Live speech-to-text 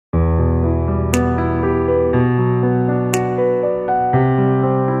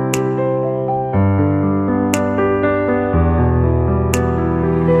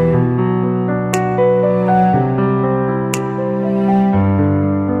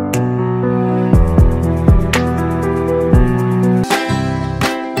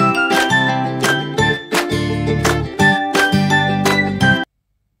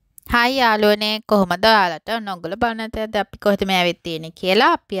යාළුවනේ කොහොමද ඔයාලට ඔයගොල්ලෝ බලන්නත් අපි කොහෙද මේ ඇවිත් තියෙන්නේ කියලා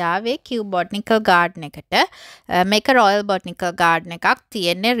අපි ආවේ Kew Botanical Garden එකට. මේක Royal Botanical Garden එකක්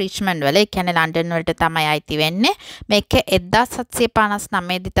තියෙන්නේ Richmond වල. ඒ කියන්නේ ලන්ඩන් වලට තමයි අයිති වෙන්නේ. මේක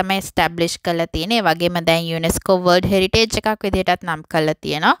 1759 දී තමයි establish කරලා තියෙන්නේ. ඒ වගේම දැන් UNESCO World Heritage එකක් විදිහටත් නම් කරලා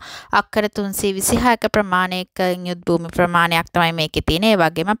තියෙනවා. අක්කර 326ක ප්‍රමාණයක යුත් භූමි ප්‍රමාණයක් තමයි මේකේ තියෙන්නේ. ඒ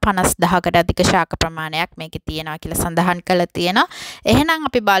වගේම 50000කට අධික ශාක ප්‍රමාණයක් මේකේ තියෙනවා කියලා සඳහන් කරලා තියෙනවා. එහෙනම්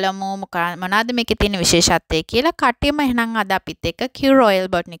අපි බලමු මොනවාද මේකේ තියෙන විශේෂත්වය කියලා. කට්ටියම එහෙනම් අද අපිත් එක්ක Kew Royal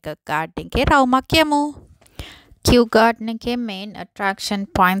Botanical Garden එකේ රවුමක් යමු. Kew Garden එකේ main attraction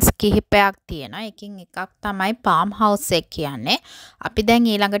points කිහිපයක් තියෙනවා. එකකින් එකක් තමයි palm house එක කියන්නේ. අපි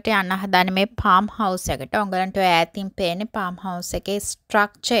දැන් ඊළඟට යන්න හදන්නේ මේ palm house එකට. ඔයගලන්ට ඔය ඈතින් පේන්නේ palm house එකේ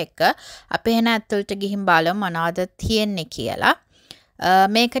structure එක. අපි එහෙනම් ඇතුළට ගිහින් බලමු මොනවද තියෙන්නේ කියලා.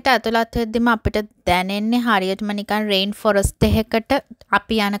 මේකට ඇතුළත් වෙද්දිම අපිට දැනෙන්නේ හරියටම නිකන් රේන් ෆොරස්ට් එකකට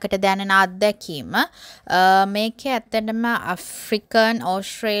අපි යනකට දැනෙන අත්දැකීම. මේකේ ඇත්තටම ඇෆ්‍රිකන්,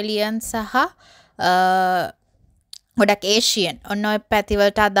 ඕස්ට්‍රේලියන් සහ ගොඩක් ඒෂියන් ඔන්න ඔය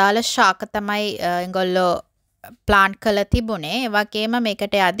පැතිවලට අදාළ ශාක තමයි ඒගොල්ලෝ ප්ලාන්ට් කරලා තිබුණේ. ඒ වගේම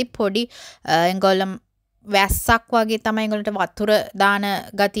මේකට යද්දි පොඩි ඒගොල්ලෝ වැස්සක් වගේ තමයි ඒගොල්ලන්ට වතුර දාන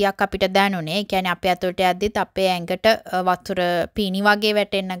ගතියක් අපිට දැනුනේ. ඒ කියන්නේ අපි අතට යද්දිත් අපේ ඇඟට වතුර පීනි වගේ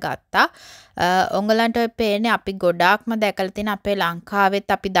වැටෙන්න ගත්තා. ඔයගලන්ට ඔය පේන්නේ අපි ගොඩාක්ම දැකලා තියෙන අපේ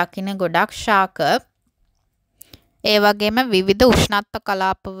ලංකාවෙත් අපි දකින ගොඩක් ශාක. ඒ වගේම විවිධ උෂ්ණත්ව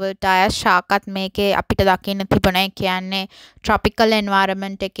කලාපවලට අයත් ශාකත් මේකේ අපිට දකින්න තිබුණා. ඒ කියන්නේ tropical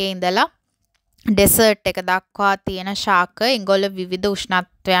environment එකේ ඉඳලා ඩෙසර්ට් එක දක්වා තියෙන ශාක ඒගොල්ලෝ විවිධ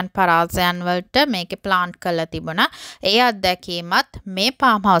උෂ්ණත්වයන් පරාසයන් වලට මේකේ ප්ලාන්ට් කරලා තිබුණා. ඒ අත්දැකීමත් මේ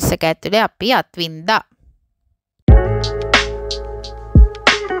palm house එක ඇතුලේ අපි අත්විඳා.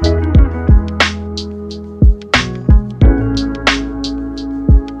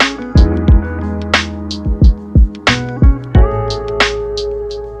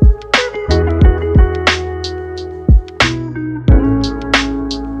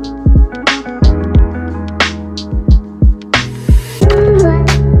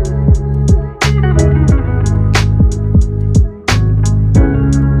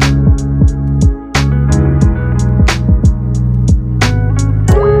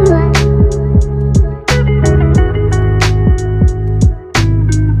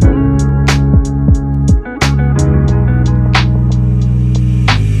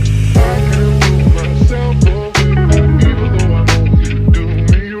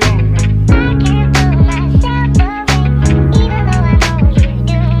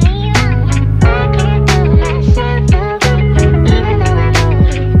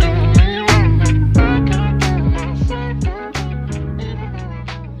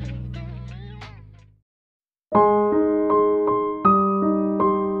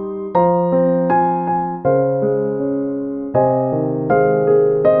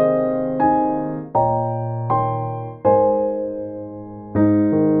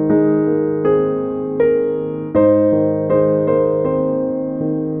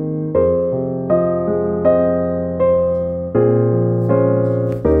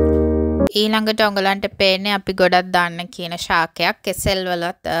 ඊළඟට ඔයගලන්ට පේන්නේ අපි ගොඩක් දාන්න කියන ශාකයක්. කෙසෙල්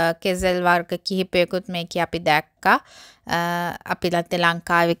වලත් කෙසෙල් වර්ග කිහිපයකුත් මේකේ අපි දැක්කා. අපිලත්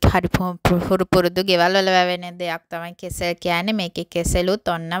ලංකාවේ හරි පුරුදු ගෙවල් වල වැවෙන දෙයක් තමයි කෙසෙල් කියන්නේ. මේකේ කෙසෙලුත්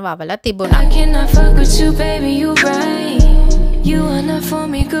ඔන්න වවලා තිබුණා.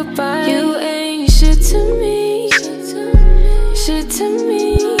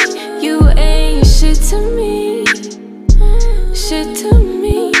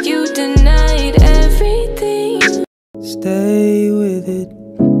 Stay with it.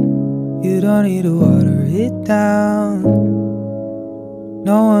 You don't need to water it down.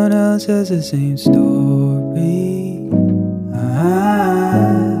 No one else has the same story.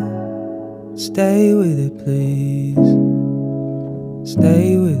 Stay with it, please.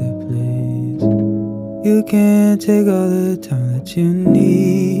 Stay with it, please. You can take all the time that you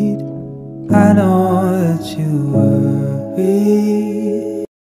need. I know that you worry.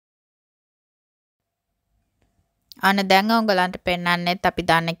 අන්න දැන් ඔයගලන්ට පෙන්වන්නෙත් අපි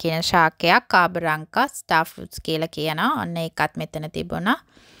දන්න කියන ශාකයක් කාබරංකා star fruits කියලා කියනවා. ඔන්න ඒකත් මෙතන තිබුණා.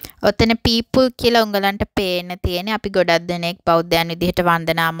 ඔතන people කියලා ඔයගලන්ට පේන්න තියෙන්නේ අපි ගොඩක් දෙනෙක් බෞද්ධයන් විදිහට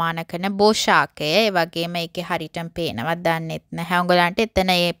වන්දනාමාන කරන බෝ ශාකය. ඒ වගේම ඒකේ හරියටම පේනවත් දන්නෙත් නැහැ. ඔයගලන්ට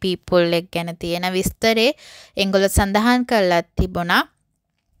එතන මේ people එක ගැන තියෙන විස්තරේ ඒගොල්ලෝ සඳහන් කරලා තිබුණා.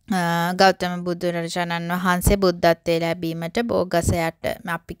 ගෞතම බුදුරජාණන් වහන්සේ බුද්ධත්වයේ ලැබීමට බෝගසයට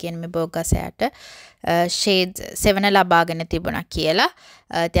අපි කියන මේ බෝගසයට ෂේඩ් 7 ලබාගෙන තිබුණා කියලා.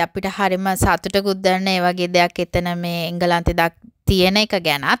 ඉතින් අපිට හරිම සතුටකුත් දැනෙන ඒ වගේ දෙයක් එතන මේ එංගලන්තේ තියෙන එක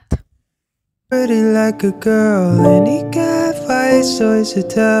ගැනත් Pretty like a girl, and he got five stories to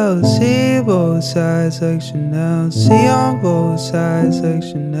tell. See both sides like Chanel, see on both sides like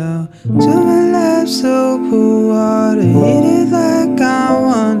Chanel. To my left, so cool water, hit it like I'm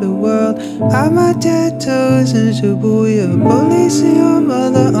Underworld. Have my tattoos in Shibuya, police in your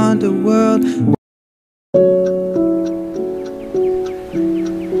mother underworld.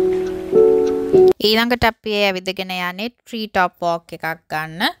 ඊළඟට අපි ඇවිදගෙන යන්නේ tree top walk එකක්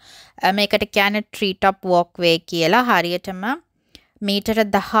ගන්න. මේකට කියන්නේ tree top walk වේ කියලා. හරියටම මීටර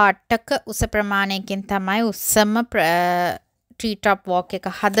 18ක උස ප්‍රමාණයකින් තමයි උස්සම ට්‍රී ටොප් වෝක් එක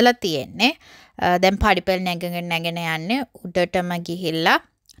හදලා තියෙන්නේ. දැන් පඩිපෙළ නැගගෙන යන්නේ උඩටම ගිහිල්ලා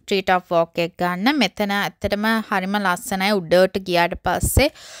ට්‍රී ටොප් වෝක් එක ගන්න. මෙතන ඇත්තටම හරිම ලස්සනයි. උඩට ගියාට පස්සේ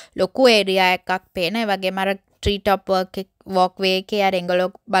ලොකු ඒරියා එකක් පේන. ඒ වගේම අර ට්‍රී ටොප් වෝක් වේ එකේ අර එංගලෝ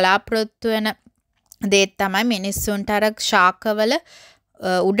බලාපොරොත්තු වෙන දේත් තමයි මිනිස්සුන්ට අර ශාකවල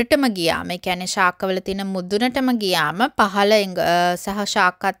උඩටම ගියාම, ඒ කියන්නේ ශාකවල තියෙන මුදුනටම ගියාම පහළ සහ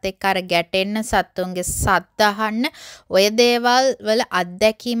ශාකත් එක්ක අර ගැටෙන්න සත්තුන්ගේ සද්ද අහන්න ඔය දේවල් වල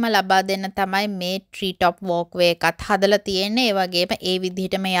අත්දැකීම ලබා දෙන්න තමයි මේ ට්‍රී ටොප් වෝක් වේ එකත් හදලා තියෙන්නේ. ඒ වගේම ඒ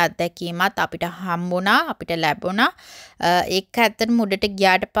විදිහට මේ අත්දැකීමත් අපිට හම්බුණා, අපිට ලැබුණා. ඒක ඇත්තටම උඩට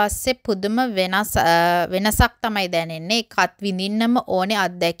ගියාට පස්සේ පුදුම වෙනසක් තමයි දැනෙන්නේ. ඒකත් විඳින්නම ඕනේ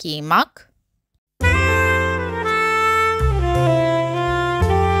අත්දැකීමක්.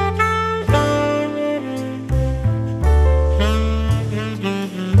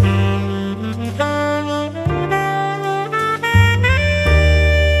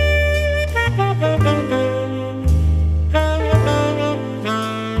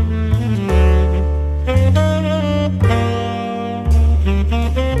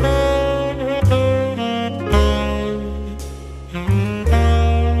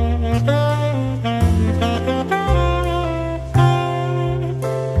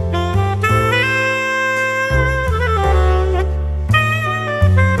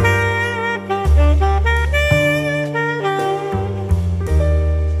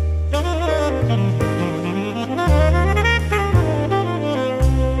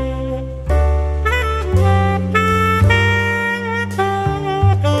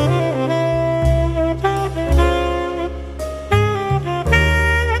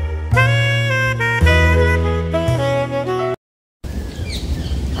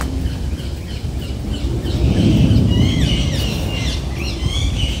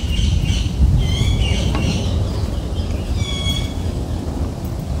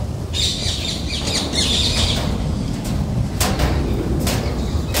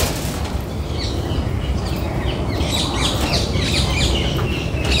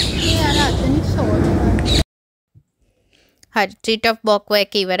 හරි ට්‍රී ටොප් වෝක් වේ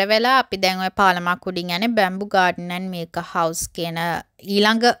එක ඉවර වෙලා අපි දැන් ඔය පාලමක් උඩින් යන්නේ බැම්බු ගාඩන් ඇන්ඩ් මිල්ක් හවුස් කියන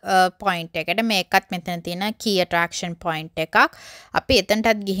ඊළඟ පොයින්ට් එකට. මේකත් මෙතන තියෙන කී ඇට්‍රැක්ෂන් පොයින්ට් එකක්. අපි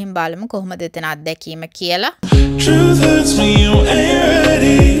එතනටත් ගිහින් බලමු කොහොමද එතන අත්දැකීම කියලා. Truth hurts when you ain't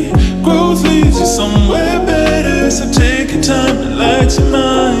ready. Growth leads you somewhere better. So take your time, relax your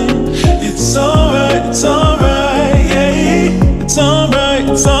mind. It's alright, yeah. It's alright,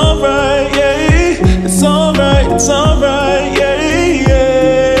 yeah. It's alright, yeah. It's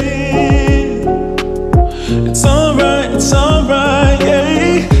alright,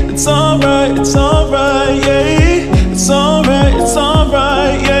 yeah. It's alright, yeah. It's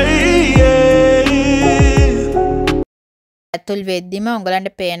alright, yeah. ඇතුල් වෙද්දිම උගලන්ට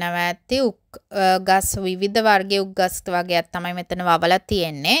පේනවා ඇති ගස් විවිධ වර්ගයේ උගස් වර්ගයක් තමයි මෙතන වවලා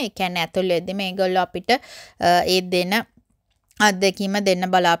තියෙන්නේ. ඒ කියන්නේ ඇතුල් වෙද්දි මේගොල්ලෝ අපිට ඒ දෙන අත්දැකීම දෙන්න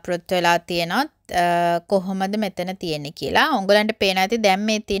බලාපොරොත්තු වෙලා තියෙනවා. කොහොමද මෙතන තියෙන්නේ කියලා. උගලන්ට පේනවා ඇති දැන්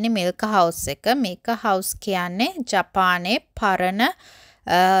මේ තියෙන්නේ මිල්ක් හවුස් එක. මිල්ක් හවුස් කියන්නේ ජපානයේ පරණ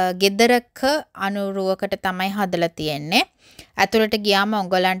ගෙදරක අනුරුවකට තමයි හදලා තියෙන්නේ. ඇතුළට ගියාම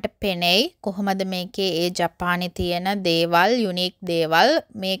උගලන්ට පෙනෙයි කොහොමද මේකේ ඒ ජපානයේ තියෙන දේවල්, යුනික් දේවල්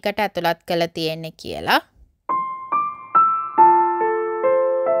මේකට ඇතුළත් කරලා තියෙන්නේ කියලා.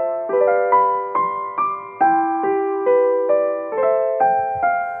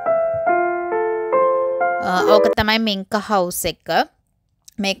 ඕක තමයි මිල්ක් හවුස් එක.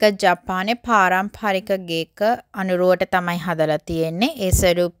 මේක ජපානයේ පාරම්පරික ගේක අනුරුවට තමයි හදලා තියෙන්නේ. ඒ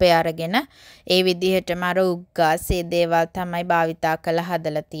ස්වරූපය අරගෙන ඒ විදිහටම අර උග්ගාස් ඒ දේවල් තමයි භාවිතා කරලා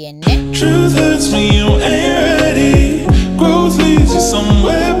හදලා තියෙන්නේ. Truth hurts when you ain't ready. Growth leads you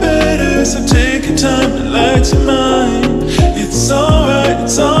somewhere better. So take your time, relax your mind. It's alright, yeah.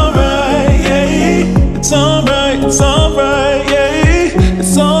 It's alright, yeah. It's alright, yeah.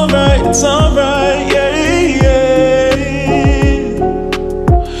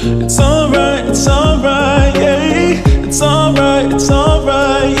 It's alright, yeah. It's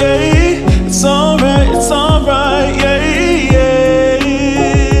alright, yeah. It's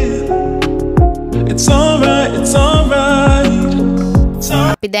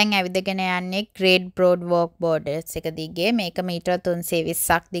දැන් ඇවිදගෙන යන්නේ Great Broad Walk Borders එක දිගේ. මේක මීටර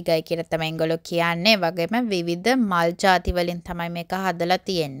 320ක් දිගයි කියලා තමයි ඒගොල්ලෝ කියන්නේ. වගේම විවිධ මල් ಜಾති වලින් තමයි මේක හදලා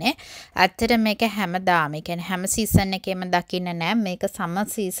තියෙන්නේ. ඇත්තට මේක හැමදාම, ඒ කියන්නේ හැම සීසන් එකේම දකින්න නෑ. මේක සමර්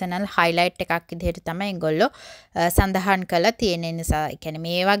සීසනල් හයිලයිට් එකක් විදිහට තමයි ඒගොල්ලෝ සඳහන් කරලා තියෙන නිසා. ඒ කියන්නේ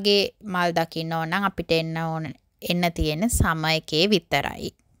මේ වගේ මල් දකින්න ඕන නම් අපිට එන්න තියෙන සමර් එකේ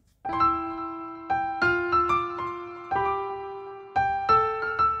විතරයි.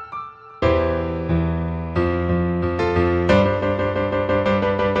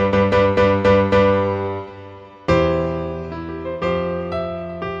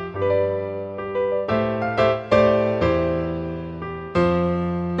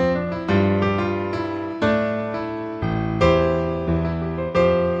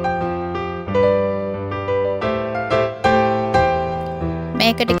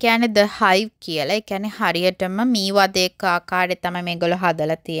 මේකට කියන්නේ The Hive කියලා. ඒ කියන්නේ හරියටම මී වදයක ආකාරයට තමයි මේගොල්ලෝ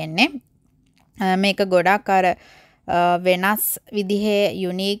හදලා තියෙන්නේ. මේක ගොඩක් අර වෙනස් විදිහේ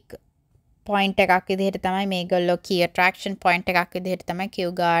යුනික් පොයින්ට් එකක් විදිහට තමයි මේගොල්ලෝ කී ඇට්‍රැක්ෂන් පොයින්ට් එකක් විදිහට තමයි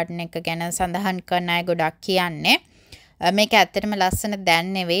Kew Garden එක ගැන සඳහන් කරන අය ගොඩක් කියන්නේ. මේක ඇත්තටම ලස්සන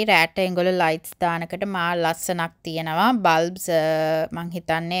දැන් නෙවෙයි. රැට ඒගොල්ලෝ ලයිට්ස් දානකට මා ලස්සනක් තියෙනවා. බල්බ්ස් මං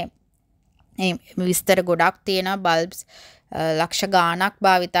හිතන්නේ විස්තර ගොඩක් තියෙනවා. බල්බ්ස් ලක්ෂ ගාණක්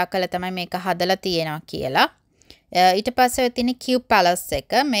භාවිතා කළ තමයි මේක හදලා තියෙනවා කියලා. ඊට පස්සේ තියෙන Kew Palace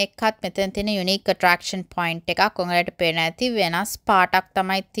එක. මේකත් මෙතන තියෙන unique attraction point එකක්. ඔයාලට පේන ඇති වෙනස් පාටක්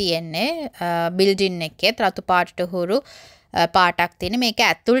තමයි තියෙන්නේ. building එකේ රතු පාටට හුරු පාටක් තියෙන. මේක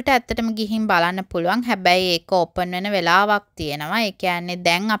ඇතුළට ඇත්තටම ගිහින් බලන්න පුළුවන්. හැබැයි ඒක open වෙන වෙලාවක් තියෙනවා. ඒ කියන්නේ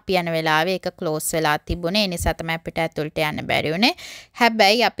දැන් අපි යන වෙලාවේ ඒක close වෙලා තිබුණේ. ඒ නිසා තමයි අපිට ඇතුළට යන්න බැරි වුණේ.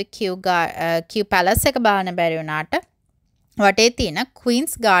 හැබැයි අපි Kew Palace එක බලන්න බැරි වුණාට වටේ තියෙන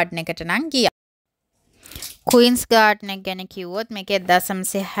Queen's Garden එකට නම් ගියා. Queen's Garden එක ගැන කිව්වොත් මේක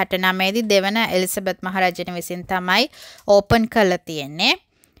 1969 දී දෙවන එලිසබෙත් මහරජන විසින් තමයි ඕපන් කරලා තියෙන්නේ.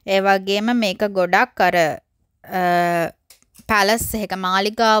 ඒ වගේම මේක ගොඩක් අර පැලස් එක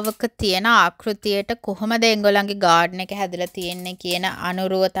මාලිගාවක තියෙන ආකෘතියට කොහොමද එංගොල්ලන්ගේ ගාඩන් එක හැදලා තියෙන්නේ කියන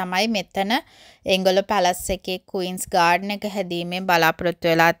අනුරුව තමයි මෙතන එංගොල්ලෝ පැලස් එකේ Queen's Garden එක හැදීමේ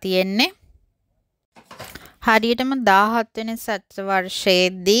බලාපොරොත්තු වෙලා තියෙන්නේ. හරියටම 17 වෙනි සත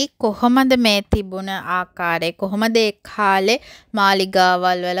වර්ෂයේදී කොහොමද මේ තිබුණ ආකාරය, කොහොමද ඒ කාලේ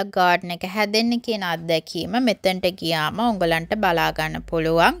මාලිගාවල් වල ගාඩන් එක හැදෙන්නේ කියන අත්දැකීම මෙතනට ගියාම උඹලන්ට බලා ගන්න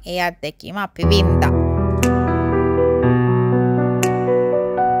පුළුවන්. ඒ අත්දැකීම අපි වින්දා.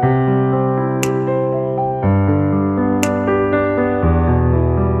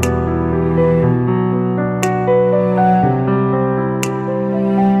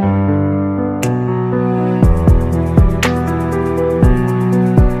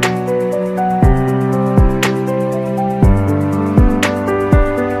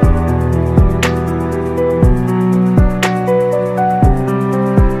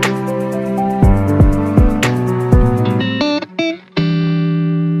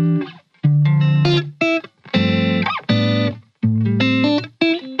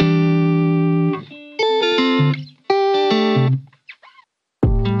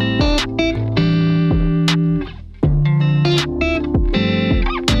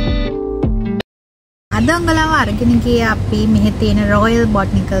 අදංගලාව අරගෙන ගියේ අපි මෙහි තියෙන Royal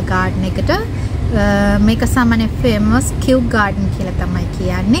Botanical Garden එකට. මේක සාමාන්‍ය famous Kew Garden කියලා තමයි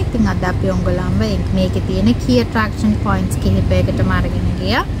කියන්නේ. ඉතින් අද අපි ඔයගොල්ලන්ව මේකේ තියෙන key attraction points කිහිපයකටම අරගෙන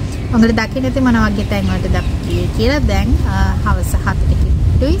ගියා. ඔයගොල්ලෝ දකින්න ඇති මොන වගේ තැන් වලටද අපි ගියේ කියලා. දැන් හවස 7ට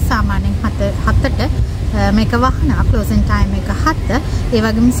කිව්වයි. සාමාන්‍යයෙන් 7ට මේක වහනවා. closing time එක 7. ඒ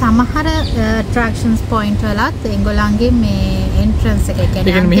වගේම සමහර attractions point වලත් එංගොල්ලන්ගේ මේ entrance එක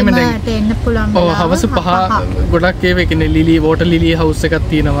කියන්නේ එන්න පුළුවන්. ඔව් හවස 5 ගොඩක් ඒවා කියන්නේ ලිලි water lily house එකක්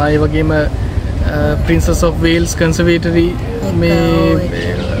තියෙනවා. ඒ වගේම Princess of Wales Conservatory මේ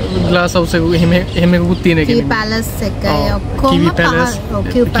Glasshouses එහෙම එකකුත් තියෙන Kew Palace එක ඔක්කොම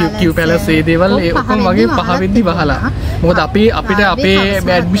Kew Palace ඒ දේවල් ඔක්කොම වගේ 5 වෙද්දි වහලා. මොකද අපිට අපේ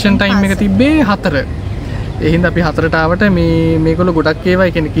admission time එක තිබ්බේ 4. ඒ හින්දා අපි 4ට ආවට මේගොල්ලෝ ගොඩක් ඒවා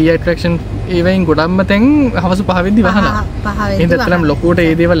ඒ කියන්නේ key attraction ඒවයින් ගොඩක්ම තැන් හවස 5 වෙද්දි වහලා. එහෙනම් තරම් ලොකුවට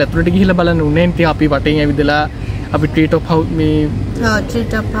ඒ දේවල් ඇතුළට ගිහිල්ලා බලන්න උනේ. ඉතින් අපි වටෙන් ඇවිදලා අපි tree top house tree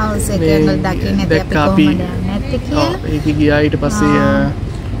top house එක ඇඟල් දකින්න අපි කොහොමද නැත්තේ කියලා. ඒක ගියා ඊට පස්සේ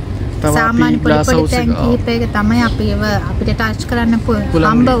සාමාන්‍ය පොඩි තැන් කිහිපයක තමයි අපිට ටච් කරන්න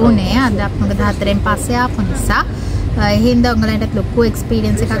හම්බ වුණේ. අද මොකද 4න් පස්සේ ආපු නිසා හින්දා ඔයගලන්ටත් ලොකු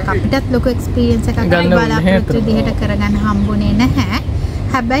එක්ස්පීරියන්ස් එකක් අපිටත් ලොකු එක්ස්පීරියන්ස් එකක් බලාපොරොත්තු විදිහට කරගන්න හම්බුනේ නැහැ.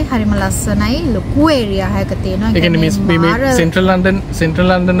 හැබැයි හරිම ලස්සනයි. ලොකු ඒරියා එකක තියෙනවා. ඒ කියන්නේ මේ සෙන්ට්‍රල්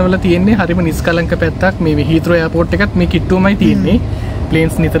ලන්ඩන් වල තියෙන්නේ හරිම නිස්කලංක පැත්තක්. මේ හීත්‍රෝ එයාපෝට් එකත් මේ කිට්ටුවමයි තියෙන්නේ.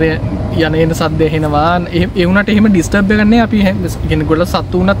 ප්ලේන්ස් නිතර යන එන සද්ද ඇහෙනවා. ඒ වුණාට එහෙම ඩිස්ටර්බ් එකක් නැහැ. අපි කියන්නේ ගොඩ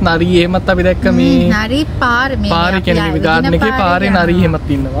සතු වුණත් නරි එහෙමත් අපි දැක්ක මේ නරි පාරේ කියන්නේ මේ ගාඩන් එකේ පාරේ නරි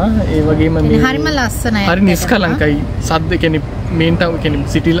එහෙමත් ඉන්නවා. ඒ වගේම මේ හරිම ලස්සනයි. හරි නිස්කලංකයි. සද්ද කියන්නේ මේන් ටවුන්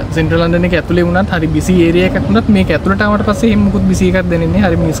කියන්නේ සිටි සෙන්ට්‍රල් ලන්ඩන් එකේ ඇතුලේ වුණත් හරි බිසි ඒරියා එකක් වුණත් මේක ඇතුලට ආවට පස්සේ එහෙම මුකුත් බිසි එකක් දැනෙන්නේ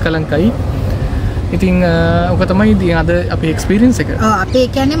හරිම නිස්කලංකයි. ඉතින් ඔක තමයි ඉතින් අද අපේ එක්ස්පීරියන්ස් එක. ඔව් අපි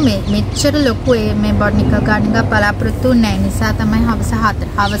කියන්නේ මෙච්චර ලොකු මේ බොටනිකල් ගාඩන් එක බලාපොරොත්තු නැහැ නිසා තමයි හවස 4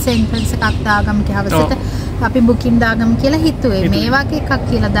 හවස එන්ට්‍රන්ස් එකක් දාගමු කියලා හවසට අපි බුකින් දාගමු කියලා හිතුවේ. මේ වගේ එකක්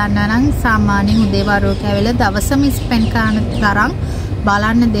කියලා දන්නා නම් සාමාන්‍යයෙන් උදේවරුක ඇවිල්ලා දවසම ස්පෙන්ඩ් කරන තරම්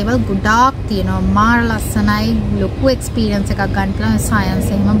බලන්න දේවල් ගොඩාක් තියෙනවා. මාර ලස්සනයි ලොකු එක්ස්පීරියන්ස් එකක් ගන්න පුළුවන්. සයන්ස්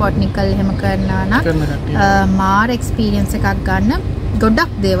එහෙම බොටනිකල් එහෙම කරනවා නම් මාර එක්ස්පීරියන්ස් එකක් ගන්න.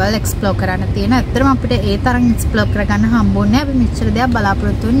 ගොඩක් දේවල් එක්ස්ප්ලෝර් කරන්න තියෙනවා. ඇත්තටම අපිට ඒ තරම් එක්ස්ප්ලෝර් කරගන්න හම්බුන්නේ නැහැ. අපි මෙච්චර දේවල්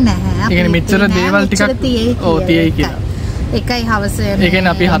බලාපොරොත්තු වෙන්නේ නැහැ. ඒ කියන්නේ මෙච්චර දේවල් ටිකක් තියෙයි කියලා. එකයි හවස ඒ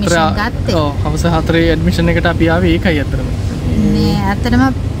කියන්නේ අපි 4 හවස 4 ඇඩ්මිෂන් එකට අපි ආවේ ඒකයි අතරම. මේ ඇත්තටම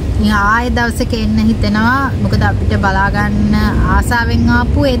ආයෙ දවසක එන්න හිතෙනවා. මොකද අපිට බලා ගන්න ආසාවෙන්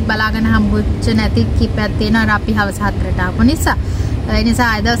ආපු ඒත් බලාගෙන හම්බුච්ච නැති කීපයක් තියෙනවා. අපි හවස 4ට ආපු නිසා. ඒ නිසා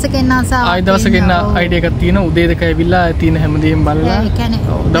ආයෙ දවසක එන්න ආසාව. ආයෙ දවසක එන්න අයිඩියා එකක් තියෙනවා. උදේ දෙක ඇවිල්ලා තියෙන හැමදේම බලලා. ඒ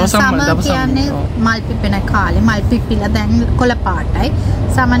කියන්නේ දවසම කියන්නේ මල් පිපෙන කාලේ මල් පිපිලා දැන් කොළ පාටයි.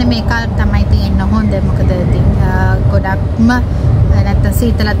 සාමාන්‍ය මේ කාලේ තමයි තියෙන්න හොඳ. මොකද ඉතින් ගොඩක්ම නැත්නම්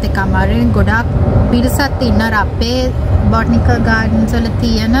සීතලත් එක්ක අමාරුයි. ගොඩක් පිරිසක් ඉන්නවා අපේ බොටනිකල් ගාඩන්ස් වල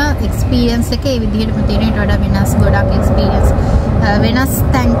තියෙන එක්ස්පීරියන්ස් එක ඒ විදිහටම තියෙන ඊට වඩා වෙනස් ගොඩක් එක්ස්පීරියන්ස් වෙනස්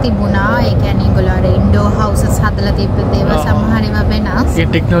තැන් තිබුණා. ඒ කියන්නේ ඒගොල්ලෝ අර ඉන්ඩෝර් හවුසස් හදලා තිබ්බ දේවල් සමහර ඒවා වෙනස්. ඒ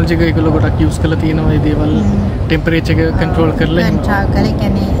ටෙක්නොලොජි එක ඒගොල්ලෝ ගොඩක් යූස් කරලා තියෙනවා. මේ දේවල් ටෙම්පරේචර් එක කන්ට්‍රෝල් කරලා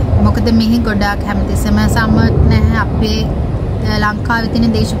කියන්නේ මොකද මෙහි ගොඩක් හැමතිස්සෙම සමත් නැහැ. අපේ ලංකාවේ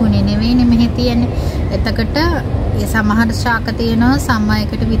තියෙන දේශගුණේ නෙවෙයිනේ මෙහි තියෙන්නේ. එතකොට ඒ සමහර ශාක තියෙනවා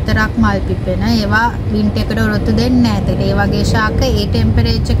සමයකට විතරක් මල් පිපෙන. ඒවා වින්ටර් එකට ඔරොත්තු දෙන්නේ නැහැ. ඒ වගේ ශාක ඒ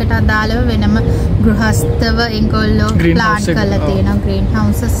ටෙම්පරේචර් එකට අදාළව වෙනම ගෘහස්තව ඒගොල්ලෝ ප්ලාන්ට් කරලා තියෙනවා ග්‍රීන්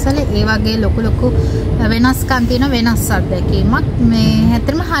හවුසස් වල. ඒ වගේ ලොකු වෙනස්කම් තියෙන වෙනස් අත්දැකීමක්. මේ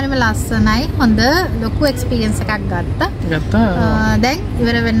ඇත්තටම හරිම ලස්සනයි. හොඳ ලොකු එක්ස්පීරියන්ස් එකක් ගත්තා. දැන්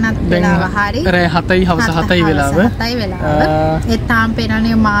ඉවර වෙන්නත් වෙලාව හරි. රෑ 7යි හවස 7යි වෙලාව. 7යි වෙලාව. ඒ තාම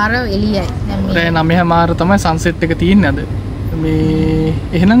පේනනේ මාර එළියයි. රෑ 9 මාර තමයි සන්සෙට් එක තියෙන්නේ අද. මේ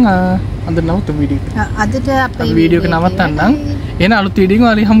එහෙනම් අද නවත්තු වීඩියෝ එක. අදට අපේ වීඩියෝ එක නවත්තන්නම්. එහෙනම් අලුත් වීඩියෝ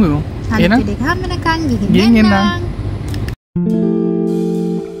එකකින් ආලි හමු වෙමු. එහෙනම් අලුත් වීඩියෝ එක හම්බ වෙනකන් ගිහින් එන්න.